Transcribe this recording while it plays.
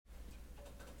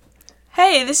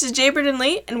Hey, this is Jaybird and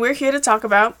Lee, and we're here to talk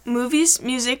about movies,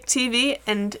 music, TV,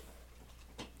 and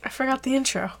I forgot the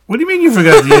intro. What do you mean you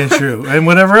forgot the intro? And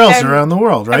whatever else And around the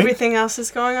world, right? Everything else is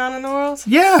going on in the world?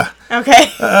 Yeah.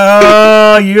 Okay.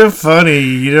 Oh, you're funny.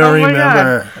 You don't Oh my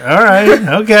remember. All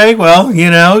right. Okay. Well,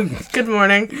 Good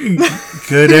morning.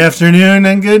 good afternoon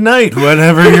and good night,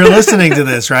 whenever you're listening to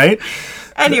this, right?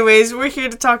 Anyways, we're here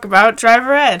to talk about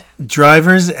driver ed.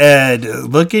 Driver's ed.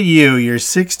 Look at you. You're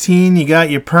 16. You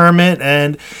got your permit,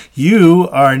 and you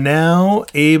are now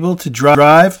able to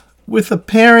drive with a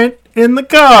parent in the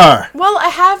car. Well, I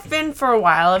have been for a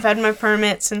while. I've had my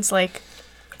permit since like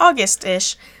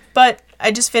August-ish, but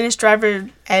I just finished driver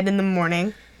ed in the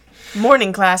morning.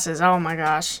 Morning classes. Oh my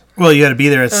gosh. Well, you got to be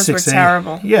there at Those 6 were a.m.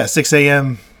 terrible. Yeah, 6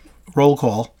 a.m. roll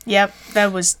call. Yep,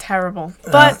 that was terrible.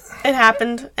 But it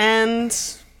happened, and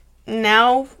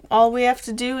now all we have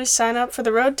to do is sign up for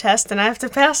the road test, and I have to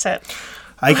pass it.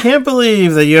 I can't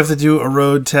believe that you have to do a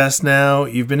road test now.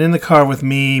 You've been in the car with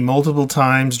me multiple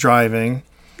times driving.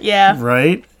 Yeah.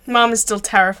 Right? Mom is still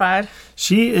terrified.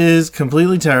 She is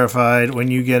completely terrified when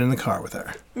you get in the car with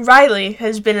her. Riley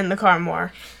has been in the car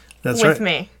more That's with right.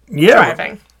 me driving.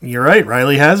 driving. You're right.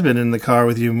 Riley has been in the car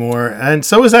with you more, and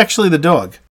so is actually the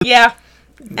dog. Yeah.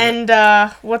 And,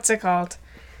 what's it called?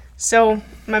 So,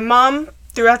 my mom,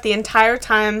 throughout the entire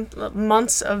time,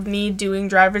 months of me doing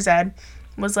driver's ed,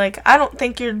 was like, I don't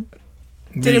think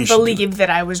didn't believe that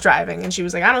I was driving. And she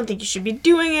was like, I don't think you should be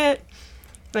doing it.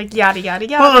 Like, yada, yada,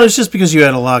 yada. Well, it's just because you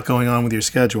had a lot going on with your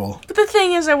schedule. But the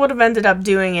thing is, I would have ended up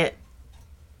doing it,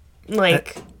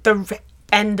 like, the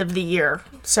end of the year.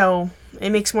 So,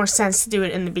 it makes more sense to do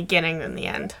it in the beginning than the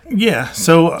end. Yeah.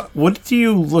 So, what do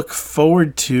you look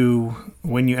forward to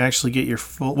when you actually get your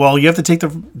full... Well, you have to take the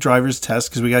driver's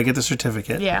test because we got to get the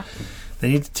certificate. Yeah.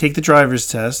 Then you have to take the driver's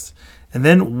test. And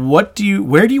then where do you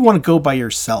want to go by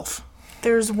yourself?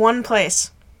 There's one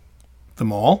place. The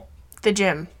mall? The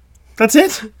gym. That's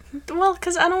it? Well,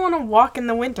 because I don't want to walk in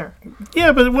the winter.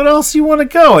 Yeah, but what else do you want to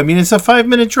go? I mean, it's a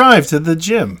 5-minute drive to the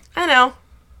gym. I know.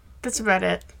 That's about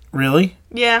it. Really?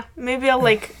 Yeah, maybe I'll,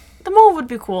 like... The mall would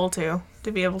be cool, too.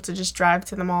 To be able to just drive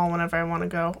to the mall whenever I want to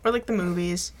go. Or, like, the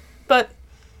movies. But...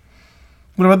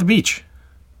 What about the beach?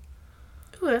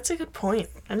 Ooh, that's a good point.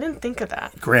 I didn't think of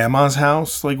that. Grandma's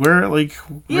house? Where Yeah. you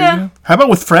go? How about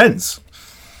with friends?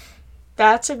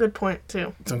 That's a good point,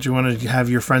 too. Don't you want to have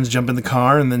your friends jump in the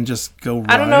car and then just go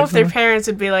ride? I don't know if their parents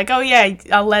would be like, oh, yeah,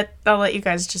 I'll let you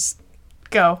guys just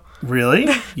go. Really?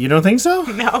 You don't think so?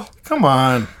 No. Come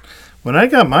on. When I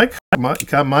got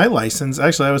my license,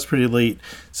 actually I was pretty late,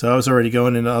 so I was already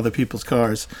going into other people's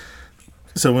cars.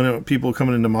 So when people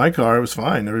coming into my car, it was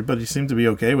fine. Everybody seemed to be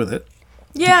okay with it.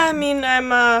 Yeah, I mean,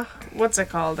 I'm, what's it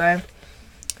called? I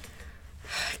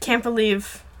can't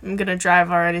believe I'm gonna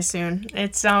drive already soon.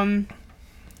 It's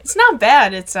not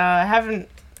bad. I haven't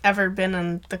ever been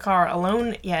in the car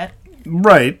alone yet.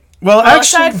 Right. Well,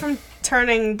 actually... aside from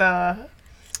turning the...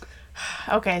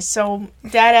 Okay, so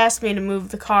Dad asked me to move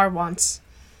the car once,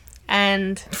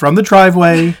 and... From the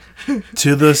driveway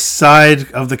to the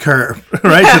side of the curb,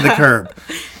 right to the curb.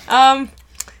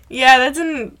 Yeah, that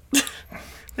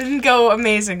didn't go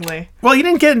amazingly. Well, you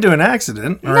didn't get into an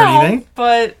accident or anything.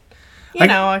 But,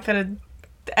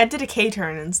 I did a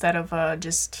K-turn instead of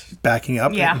just... Backing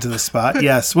up into the spot.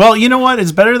 Yes. Well, you know what?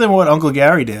 It's better than what Uncle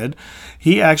Gary did.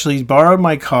 He actually borrowed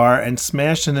my car and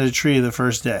smashed into a tree the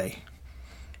first day.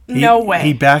 No way.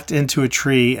 He backed into a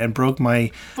tree and broke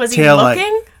my Was tail he light.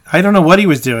 looking? I don't know what he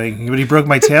was doing, but he broke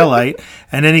my tail light.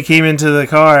 And then he came into the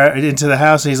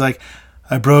house, and he's like,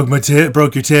 I broke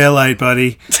your tail light,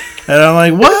 buddy. And I'm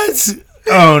like, what?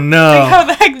 Oh, no. Like, how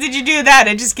the heck did you do that?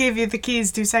 I just gave you the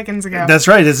keys 2 seconds ago. That's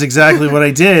right. That's exactly what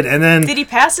I did. And then... Did he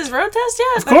pass his road test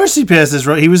yet? Of course he passed his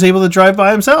road. He was able to drive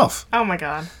by himself. Oh, my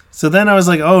God. So then I was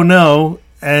like, oh, no.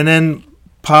 And then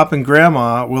Pop and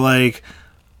Grandma were like,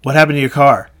 what happened to your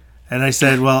car? And I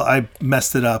said, well, I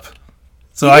messed it up.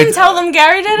 So you didn't tell them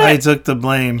Gary did it? I took the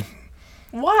blame.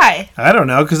 Why? I don't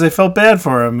know, because I felt bad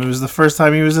for him. It was the first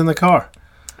time he was in the car.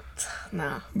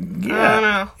 No. Yeah. I don't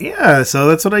know. Yeah, so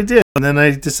that's what I did. And then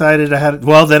I decided I had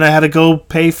to go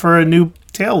pay for a new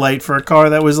tail light for a car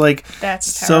that was like...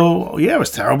 That's terrible. So, yeah, it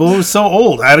was terrible. It was so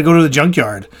old. I had to go to the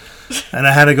junkyard. And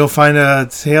I had to go find a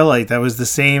taillight that was the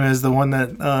same as the one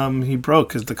that he broke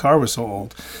because the car was so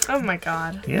old. Oh, my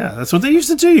God. Yeah, that's what they used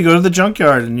to do. You go to the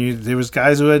junkyard, and there was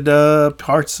guys who had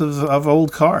parts of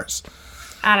old cars.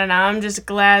 I don't know. I'm just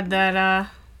glad that...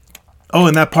 Oh,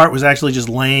 and that part was actually just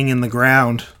laying in the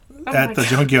ground at the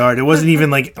junkyard. It wasn't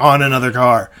even, on another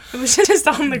car. It was just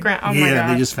on the ground. Oh, my God.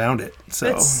 Yeah, they just found it.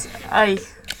 So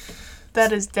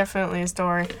That is definitely a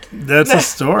story. That's a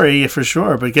story for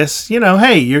sure. But guess,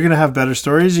 hey, you're going to have better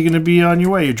stories. You're going to be on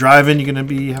your way. You're driving. You're going to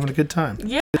be having a good time.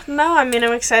 Yeah. No, I mean,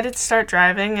 I'm excited to start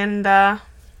driving, and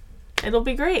it'll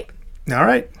be great. All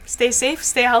right. Stay safe,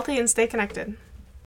 stay healthy, and stay connected.